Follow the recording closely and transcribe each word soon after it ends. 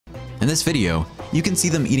In this video, you can see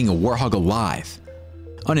them eating a warthog alive.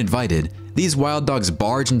 Uninvited, these wild dogs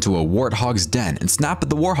barge into a warthog's den and snap at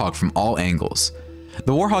the warthog from all angles.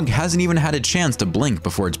 The warthog hasn't even had a chance to blink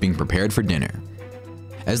before it's being prepared for dinner.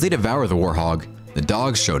 As they devour the warthog, the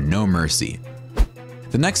dogs show no mercy.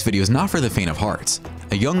 The next video is not for the faint of heart.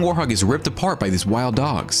 A young warthog is ripped apart by these wild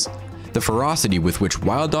dogs. The ferocity with which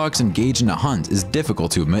wild dogs engage in a hunt is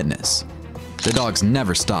difficult to witness. The dogs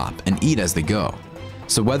never stop and eat as they go,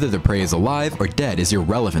 so whether the prey is alive or dead is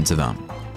irrelevant to them.